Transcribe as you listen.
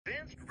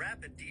Advanced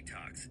Rapid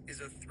Detox is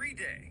a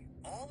 3-day,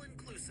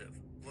 all-inclusive,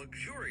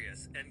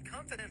 luxurious, and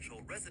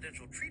confidential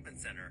residential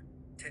treatment center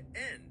to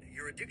end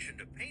your addiction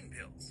to pain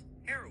pills,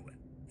 heroin,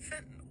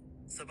 fentanyl,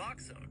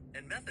 Suboxone,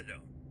 and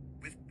methadone,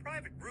 with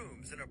private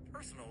rooms and a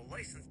personal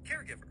licensed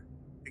caregiver.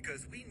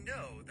 Because we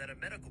know that a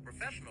medical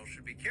professional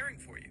should be caring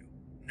for you,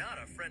 not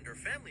a friend or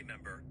family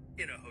member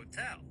in a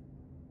hotel.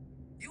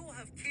 You will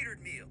have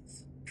catered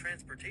meals,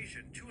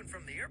 transportation to and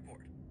from the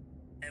airport,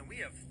 and we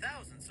have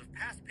thousands of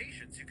past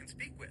patients you can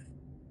speak with.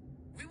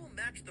 We will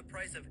match the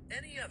price of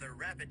any other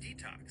Rapid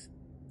Detox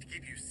to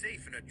keep you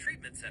safe in a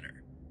treatment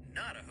center,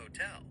 not a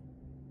hotel.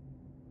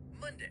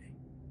 Monday,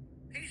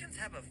 patients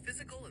have a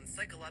physical and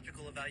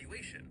psychological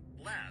evaluation,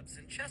 labs,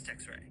 and chest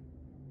x-ray.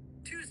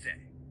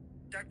 Tuesday,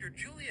 Dr.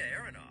 Julia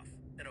Aronoff,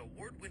 an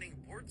award-winning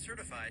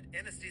board-certified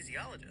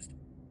anesthesiologist,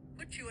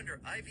 puts you under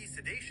IV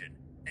sedation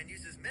and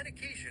uses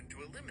medication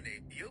to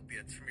eliminate the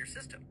opiates from your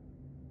system.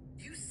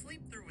 You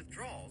sleep through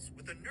withdrawals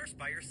with a nurse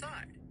by your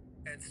side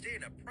and stay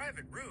in a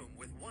private room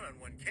with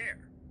one-on-one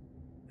care.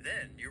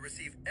 Then you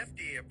receive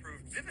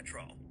FDA-approved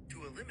Vivitrol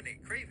to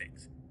eliminate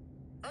cravings.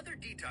 Other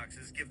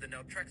detoxes give the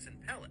naltrexone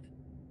pellet.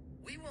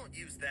 We won't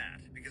use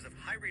that because of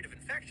high rate of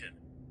infection,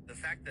 the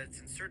fact that it's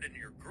inserted in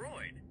your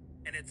groin,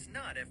 and it's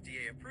not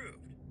FDA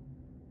approved.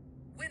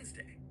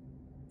 Wednesday,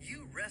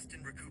 you rest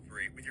and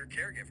recuperate with your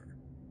caregiver.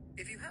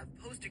 If you have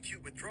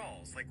post-acute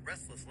withdrawals like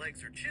restless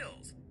legs or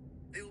chills,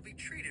 they will be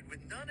treated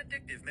with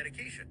non-addictive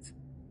medications.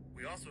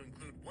 We also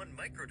include 1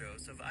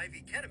 microdose of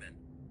IV ketamine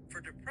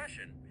for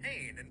depression,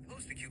 pain, and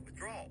post-acute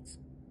withdrawals.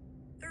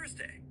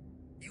 Thursday,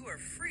 you are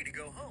free to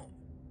go home,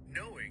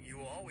 knowing you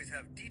will always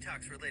have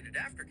detox-related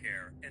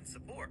aftercare and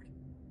support.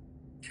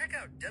 Check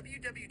out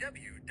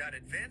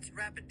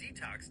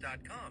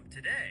www.advancedrapiddetox.com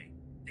today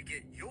to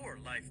get your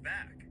life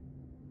back.